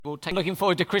Looking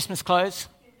forward to Christmas clothes?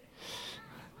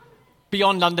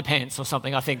 Beyond underpants or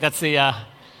something, I think. That's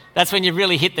when you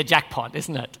really hit the jackpot,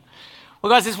 isn't it?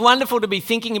 Well, guys, it's wonderful to be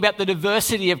thinking about the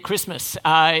diversity of Christmas,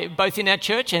 both in our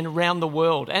church and around the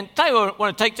world. And today I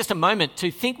want to take just a moment to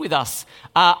think with us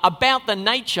about the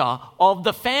nature of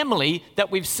the family that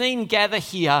we've seen gather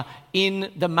here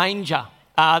in the manger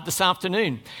this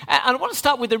afternoon. And I want to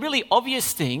start with a really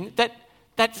obvious thing that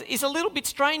is a little bit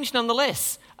strange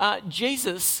nonetheless.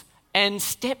 Jesus and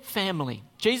step family.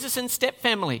 Jesus and step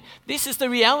family. This is the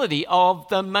reality of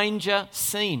the manger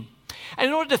scene. And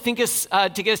in order to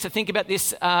get us to think about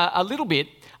this a little bit,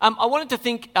 I wanted to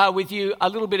think with you a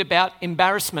little bit about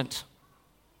embarrassment.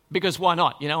 Because why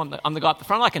not? You know, I'm the guy up the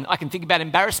front. I can think about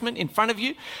embarrassment in front of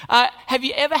you. Have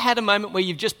you ever had a moment where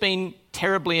you've just been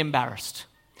terribly embarrassed?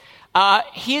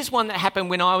 Here's one that happened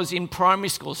when I was in primary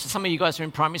school. So some of you guys are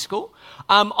in primary school.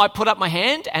 I put up my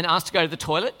hand and asked to go to the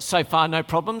toilet. So far, no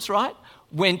problems, right?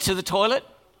 Went to the toilet,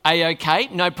 A-OK,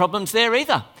 no problems there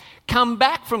either. Come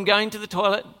back from going to the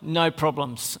toilet, no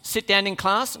problems. Sit down in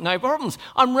class, no problems.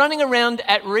 I'm running around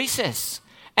at recess.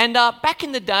 And back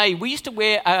in the day, we used to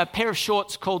wear a pair of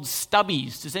shorts called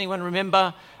stubbies. Does anyone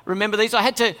remember these? I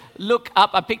had to look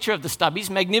up a picture of the stubbies,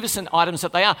 magnificent items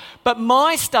that they are. But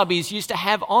my stubbies used to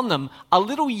have on them a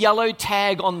little yellow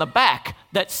tag on the back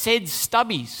that said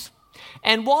stubbies.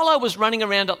 And while I was running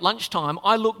around at lunchtime,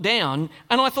 I looked down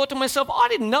and I thought to myself, I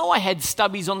didn't know I had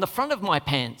stubbies on the front of my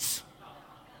pants.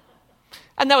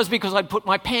 And that was because I'd put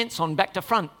my pants on back to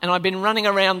front and I'd been running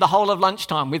around the whole of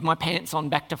lunchtime with my pants on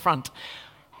back to front.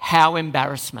 How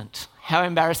embarrassment. How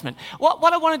embarrassment.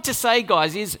 What I wanted to say,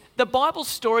 guys, is the Bible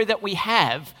story that we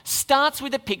have starts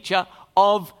with a picture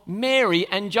of Mary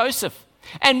and Joseph.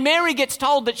 And Mary gets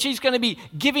told that she's going to be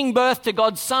giving birth to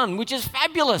God's son, which is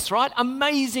fabulous, right?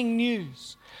 Amazing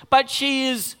news. But she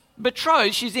is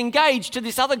betrothed, she's engaged to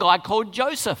this other guy called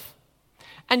Joseph.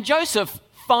 And Joseph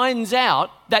finds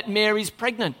out that Mary's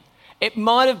pregnant. It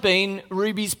might have been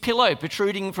Ruby's pillow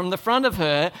protruding from the front of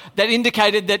her that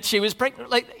indicated that she was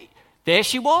pregnant. There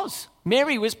she was.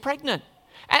 Mary was pregnant.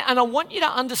 And I want you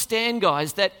to understand,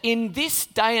 guys, that in this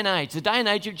day and age, the day and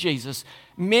age of Jesus,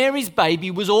 Mary's baby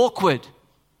was awkward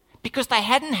because they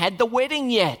hadn't had the wedding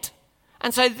yet.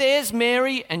 And so there's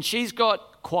Mary, and she's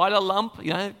got quite a lump,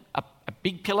 a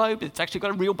big pillow, but it's actually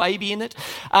got a real baby in it.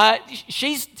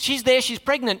 She's there, she's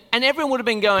pregnant, and everyone would have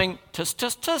been going, tusk,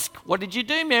 tusk, tusk, what did you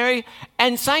do, Mary?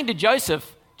 And saying to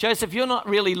Joseph, you're not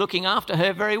really looking after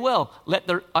her very well. Let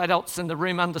the adults in the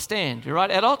room understand. You right,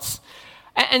 adults?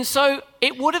 And so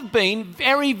it would have been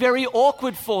very, very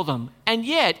awkward for them. And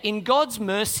yet, in God's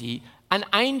mercy, an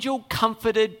angel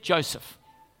comforted Joseph.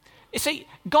 You see,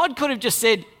 God could have just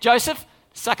said, Joseph,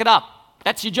 suck it up.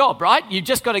 That's your job, right? You've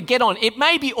just got to get on. It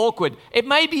may be awkward. It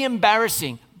may be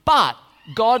embarrassing. But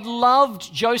God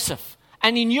loved Joseph.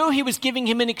 And he knew he was giving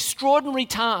him an extraordinary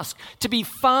task to be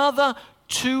father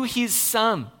to his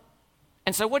son.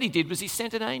 And so what he did was he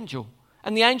sent an angel.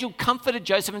 And the angel comforted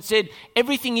Joseph and said,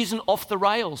 everything isn't off the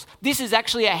rails. This is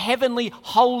actually a heavenly,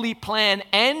 holy plan,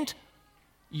 and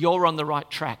you're on the right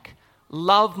track.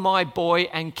 Love my boy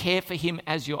and care for him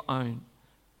as your own.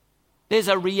 There's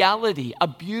a reality, a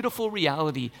beautiful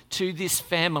reality to this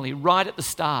family right at the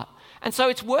start. And so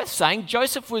it's worth saying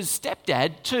Joseph was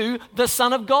stepdad to the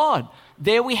Son of God.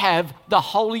 There we have the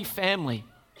Holy Family.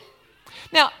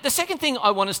 Now, the second thing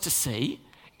I want us to see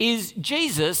is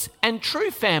Jesus and true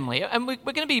family. And we're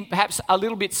going to be perhaps a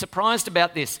little bit surprised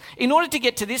about this. In order to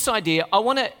get to this idea, I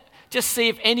want to just see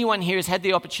if anyone here has had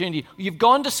the opportunity. You've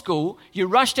gone to school, you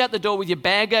rushed out the door with your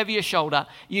bag over your shoulder,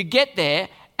 you get there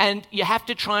and you have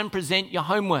to try and present your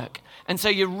homework. And so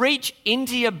you reach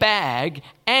into your bag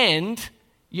and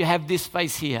you have this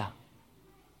face here.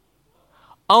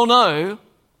 Oh no,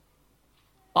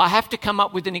 I have to come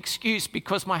up with an excuse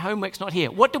because my homework's not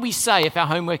here. What do we say if our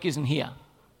homework isn't here?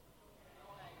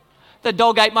 The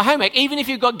dog ate my homework. Even if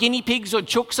you've got guinea pigs or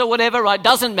chooks or whatever, right,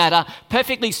 doesn't matter.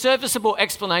 Perfectly serviceable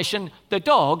explanation, the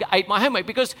dog ate my homework,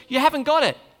 because you haven't got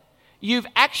it. You've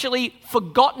actually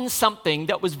forgotten something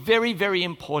that was very, very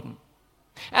important.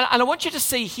 And I want you to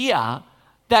see here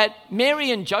that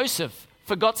Mary and Joseph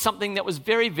forgot something that was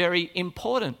very, very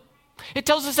important. It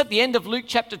tells us at the end of Luke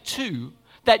chapter 2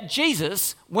 that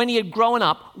Jesus, when he had grown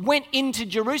up, went into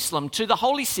Jerusalem, to the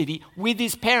holy city, with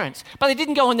his parents. But they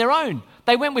didn't go on their own.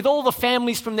 They went with all the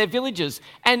families from their villages.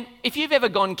 And if you've ever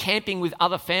gone camping with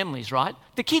other families, right,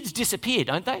 the kids disappear,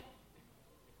 don't they?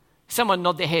 Someone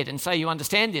nod their head and say you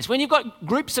understand this. When you've got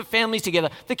groups of families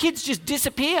together, the kids just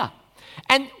disappear.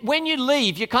 And when you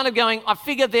leave, you're kind of going, I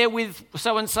figure they're with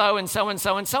so-and-so and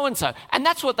so-and-so and so-and-so. And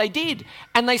that's what they did.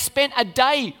 And they spent a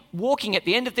day walking at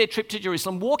the end of their trip to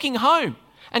Jerusalem, walking home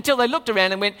until they looked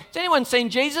around and went, has anyone seen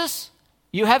Jesus?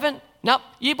 You haven't? Nope.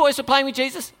 You boys were playing with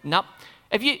Jesus? Nope.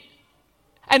 Have you?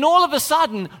 And all of a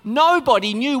sudden,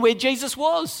 nobody knew where Jesus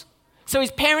was. So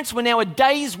his parents were now a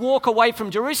day's walk away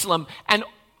from Jerusalem, and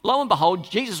lo and behold,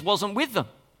 Jesus wasn't with them.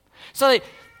 So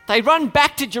they run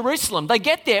back to Jerusalem. They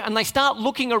get there and they start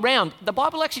looking around. The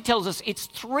Bible actually tells us it's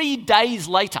 3 days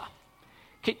later.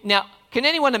 Now, can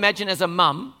anyone imagine as a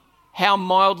mum how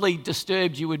mildly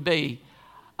disturbed you would be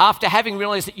after having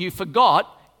realised that you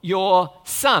forgot your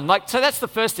son? So that's the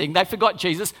first thing. They forgot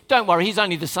Jesus. Don't worry, he's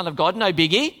only the Son of God, no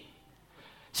biggie.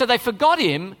 So they forgot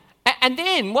him. And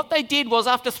then what they did was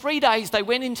after 3 days, they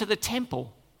went into the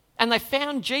temple and they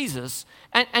found Jesus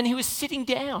and he was sitting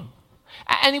down.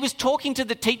 And he was talking to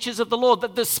the teachers of the law,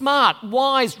 the smart,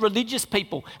 wise, religious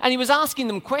people. And he was asking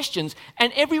them questions.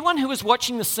 And everyone who was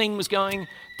watching the scene was going,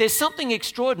 there's something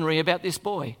extraordinary about this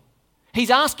boy. He's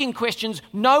asking questions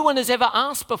no one has ever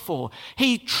asked before.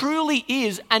 He truly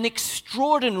is an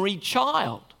extraordinary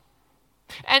child.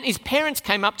 And his parents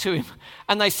came up to him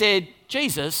and they said,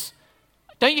 Jesus,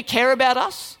 don't you care about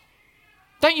us?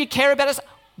 Don't you care about us?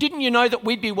 Didn't you know that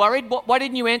we'd be worried? Why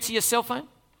didn't you answer your cell phone?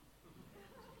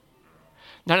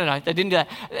 No, they didn't do that.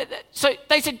 So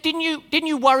they said, didn't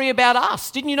you worry about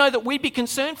us? Didn't you know that we'd be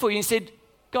concerned for you? And he said,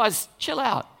 guys, chill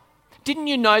out. Didn't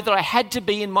you know that I had to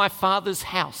be in my Father's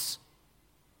house?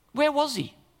 Where was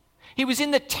he? He was in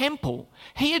the temple.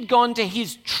 He had gone to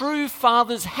his true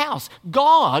Father's house.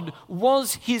 God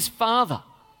was his Father.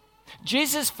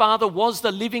 Jesus' Father was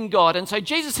the living God. And so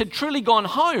Jesus had truly gone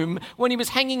home when he was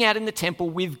hanging out in the temple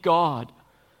with God.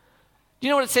 Do you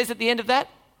know what it says at the end of that?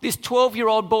 This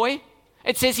 12-year-old boy,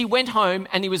 it says he went home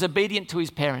and he was obedient to his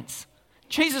parents.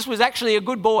 Jesus was actually a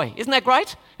good boy. Isn't that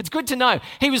great? It's good to know.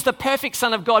 He was the perfect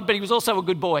Son of God, but he was also a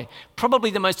good boy. Probably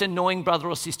the most annoying brother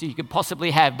or sister you could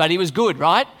possibly have, but he was good,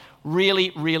 right?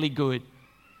 Really, really good.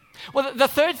 Well, the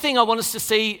third thing I want us to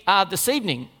see this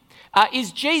evening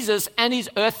is Jesus and his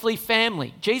earthly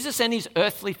family. Jesus and his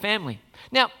earthly family.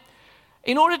 Now,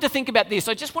 in order to think about this,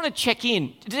 I just want to check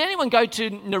in. Did anyone go to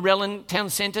Narellan Town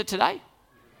Centre today?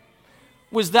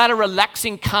 Was that a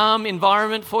relaxing, calm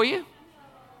environment for you?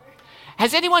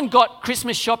 Has anyone got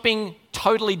Christmas shopping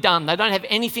totally done? They don't have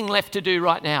anything left to do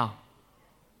right now.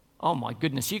 Oh my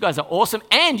goodness, you guys are awesome.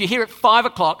 And you're here at 5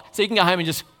 o'clock, so you can go home and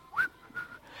just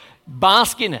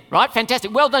bask in it, right?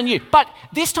 Fantastic. Well done you. But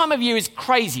this time of year is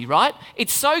crazy, right?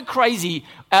 It's so crazy.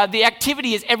 The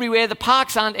activity is everywhere. The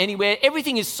parks aren't anywhere.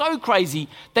 Everything is so crazy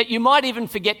that you might even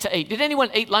forget to eat. Did anyone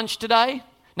eat lunch today?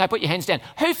 No, put your hands down.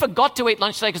 Who forgot to eat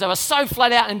lunch today because they were so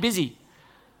flat out and busy?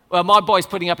 Well, my boy's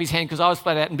putting up his hand because I was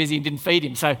flat out and busy and didn't feed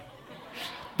him, so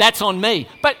that's on me.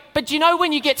 But you know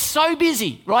when you get so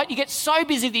busy, right? You get so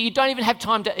busy that you don't even have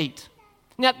time to eat.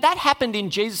 Now, that happened in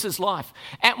Jesus' life.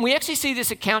 And we actually see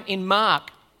this account in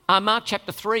Mark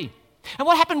chapter 3. And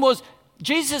what happened was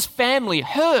Jesus' family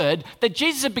heard that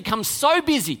Jesus had become so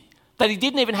busy that he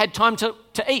didn't even have time to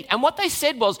eat. And what they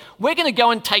said was, we're going to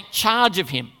go and take charge of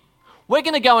him. We're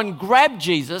going to go and grab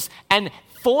Jesus and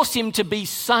force him to be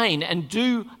sane and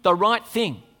do the right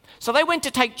thing. So they went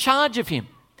to take charge of him.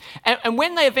 And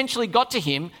when they eventually got to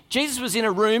him, Jesus was in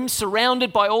a room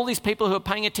surrounded by all these people who were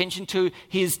paying attention to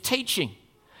his teaching.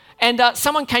 And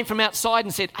someone came from outside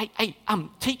and said, hey,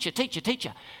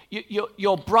 teacher,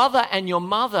 your brother and your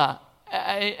mother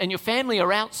and your family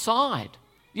are outside.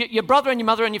 Your brother and your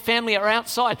mother and your family are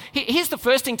outside. Here's the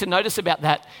first thing to notice about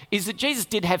that, is that Jesus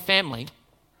did have family.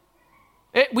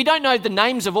 We don't know the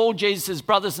names of all Jesus'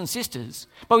 brothers and sisters,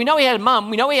 but we know he had a mum,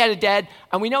 we know he had a dad,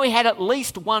 and we know he had at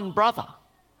least one brother.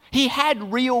 He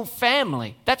had real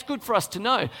family. That's good for us to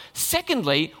know.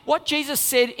 Secondly, what Jesus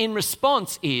said in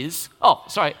response is,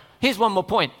 here's one more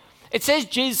point. It says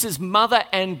Jesus' mother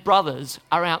and brothers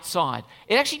are outside.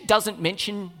 It actually doesn't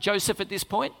mention Joseph at this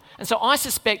point. And so I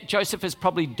suspect Joseph has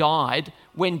probably died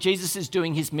when Jesus is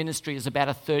doing his ministry as about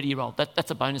a 30-year-old.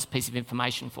 That's a bonus piece of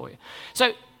information for you.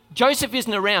 So Joseph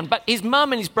isn't around, but his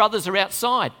mum and his brothers are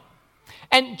outside.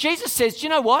 And Jesus says, do you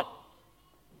know what?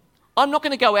 I'm not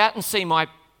going to go out and see my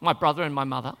brother and my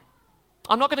mother.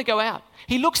 I'm not going to go out.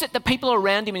 He looks at the people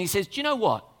around him and he says, do you know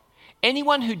what?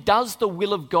 Anyone who does the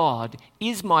will of God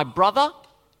is my brother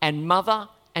and mother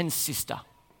and sister.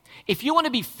 If you want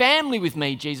to be family with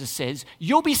me, Jesus says,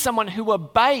 you'll be someone who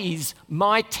obeys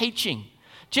my teaching.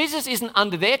 Jesus isn't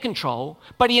under their control,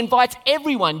 but he invites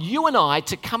everyone, you and I,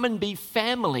 to come and be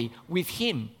family with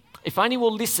him, if only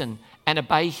we'll listen and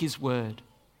obey his word.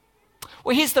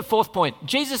 Well, here's the fourth point,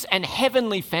 Jesus and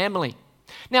heavenly family.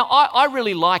 Now, I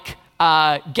really like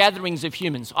gatherings of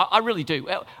humans. I really do.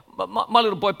 My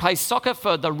little boy plays soccer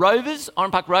for the Rovers,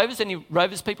 Oran Park Rovers. Any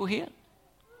Rovers people here?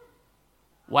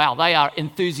 Wow, they are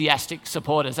enthusiastic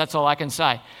supporters. That's all I can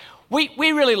say. We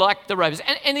really like the Rovers.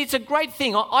 And it's a great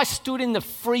thing. I stood in the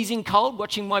freezing cold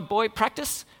watching my boy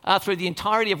practice through the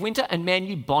entirety of winter. And man,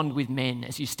 you bond with men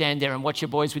as you stand there and watch your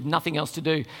boys with nothing else to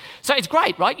do. So it's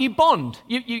great, right? You bond.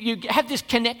 You have this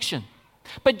connection.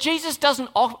 But Jesus doesn't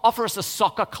offer us a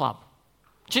soccer club.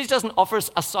 Jesus doesn't offer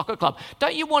us a soccer club.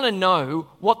 Don't you want to know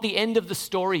what the end of the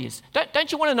story is?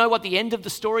 Don't you want to know what the end of the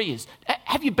story is?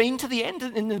 Have you been to the end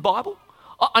in the Bible?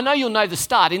 I know you'll know the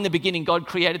start. In the beginning, God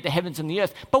created the heavens and the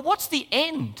earth. But what's the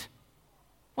end?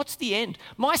 What's the end?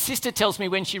 My sister tells me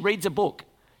when she reads a book,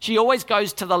 she always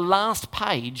goes to the last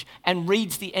page and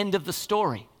reads the end of the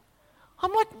story.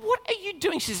 I'm like, what are you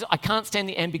doing? She says, I can't stand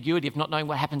the ambiguity of not knowing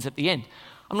what happens at the end.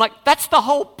 I'm like, that's the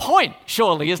whole point,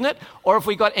 surely, isn't it? Or have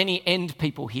we got any end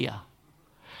people here?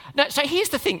 No, so here's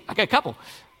the thing. Okay, a couple.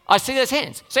 I see those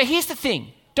hands. So here's the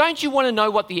thing. Don't you want to know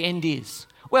what the end is?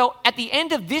 Well, at the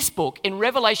end of this book, in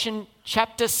Revelation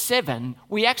chapter 7,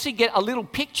 we actually get a little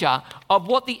picture of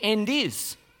what the end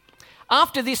is.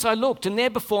 After this I looked, and there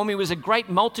before me was a great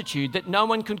multitude that no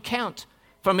one could count,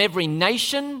 from every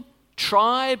nation,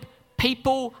 tribe,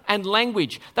 people and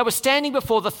language. They were standing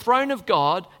before the throne of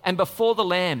God and before the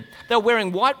Lamb. They were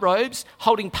wearing white robes,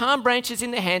 holding palm branches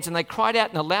in their hands, and they cried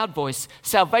out in a loud voice,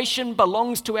 "Salvation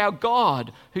belongs to our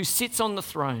God who sits on the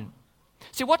throne."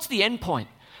 See, what's the end point?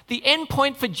 The end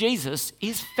point for Jesus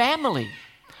is family.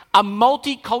 A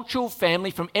multicultural family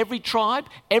from every tribe,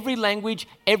 every language,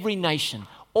 every nation,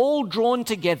 all drawn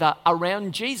together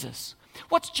around Jesus.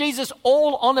 What's Jesus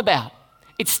all on about?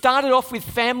 It started off with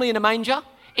family in a manger.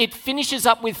 It finishes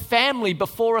up with family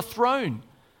before a throne.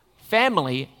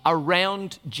 Family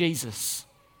around Jesus.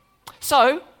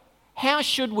 So, how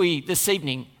should we this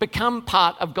evening become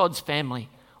part of God's family?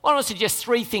 I want to suggest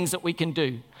 3 things that we can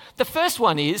do. The first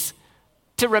one is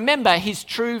to remember his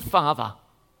true Father.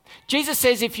 Jesus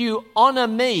says, if you honour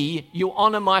me, you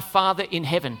honour my Father in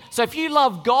heaven. So if you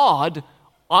love God,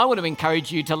 I want to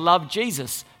encourage you to love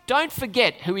Jesus. Don't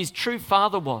forget who his true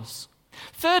Father was.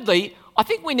 Thirdly, I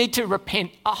think we need to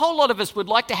repent. A whole lot of us would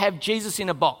like to have Jesus in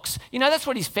a box. You know, that's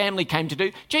what his family came to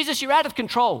do. Jesus, you're out of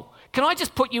control. Can I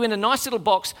just put you in a nice little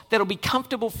box that'll be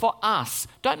comfortable for us?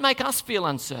 Don't make us feel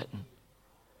uncertain.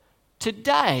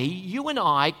 Today, you and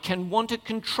I can want to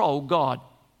control God.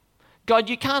 God,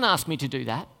 you can't ask me to do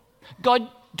that. God,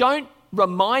 don't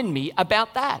remind me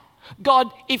about that.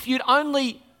 God, if you'd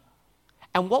only...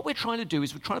 And what we're trying to do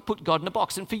is we're trying to put God in a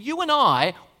box. And for you and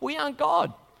I, we aren't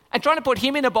God. And trying to put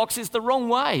him in a box is the wrong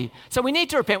way. So we need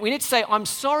to repent. We need to say, I'm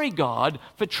sorry, God,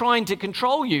 for trying to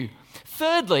control you.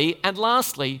 Thirdly, and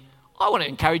lastly, I want to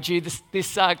encourage you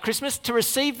this Christmas to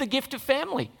receive the gift of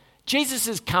family. Jesus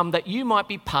has come that you might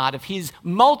be part of his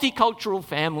multicultural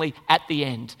family at the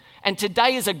end. And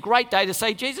today is a great day to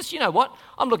say, Jesus, you know what?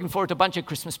 I'm looking forward to a bunch of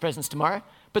Christmas presents tomorrow,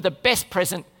 but the best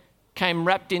present came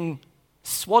wrapped in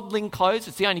swaddling clothes.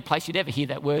 It's the only place you'd ever hear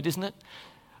that word, isn't it?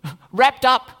 Wrapped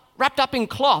up in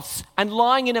cloths and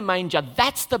lying in a manger.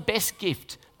 That's the best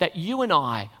gift, that you and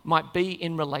I might be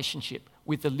in relationship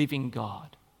with the living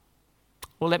God.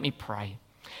 Well, let me pray.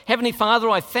 Heavenly Father,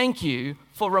 I thank you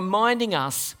for reminding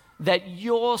us that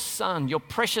your Son, your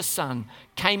precious Son,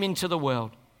 came into the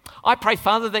world. I pray,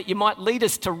 Father, that you might lead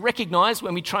us to recognize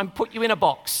when we try and put you in a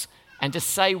box and to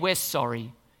say we're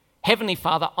sorry. Heavenly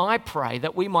Father, I pray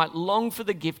that we might long for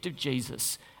the gift of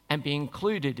Jesus and be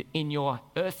included in your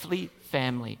earthly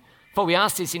family. For we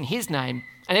ask this in his name.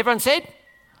 And everyone said,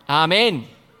 Amen.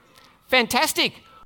 Fantastic.